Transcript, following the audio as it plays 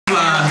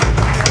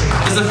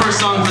It's the first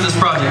song for this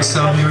project,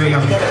 so here we go.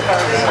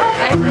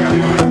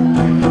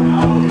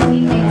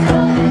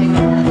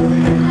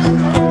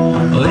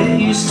 Well,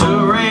 it used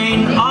to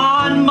rain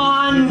on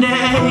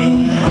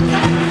Monday,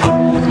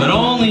 but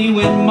only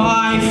when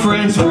my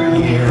friends were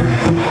here.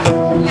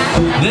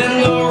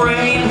 Then the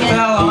rain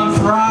fell on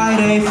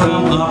Friday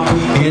from up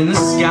in the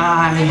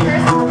sky,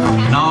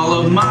 and all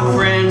of my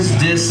friends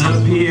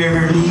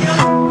disappeared.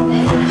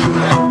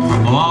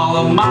 All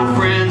of my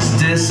friends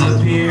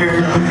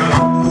disappeared.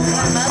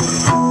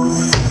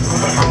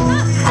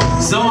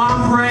 So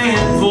I'm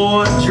praying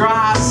for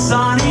dry,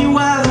 sunny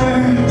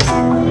weather,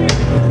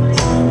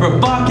 for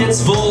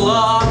buckets full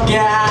of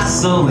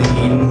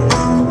gasoline,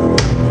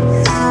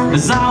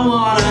 'cause I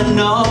wanna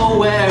know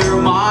where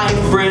my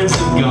friends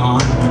have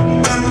gone,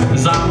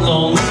 'cause I'm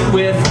lonely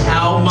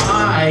without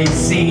my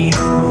scene.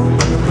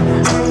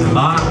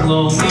 I'm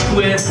lonely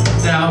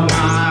without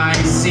my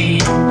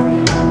scene.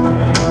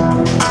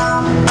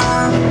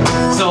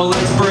 So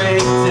let's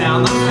break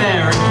down the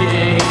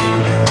barricade.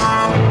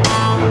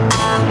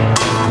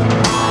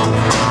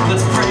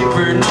 Let's pray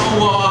for no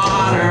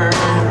water.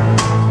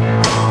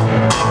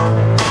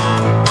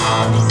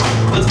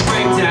 Let's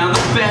break down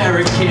the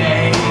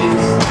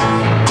barricades.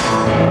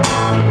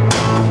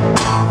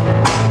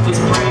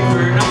 Let's pray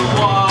for no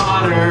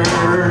water.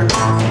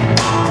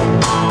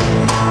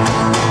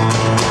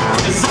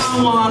 'Cause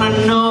I wanna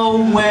know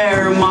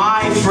where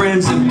my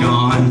friends have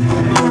gone,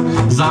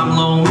 'cause I'm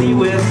lonely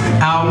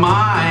without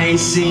my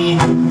scene.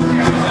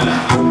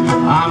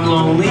 I'm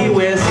lonely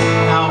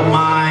without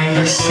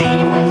my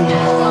scene.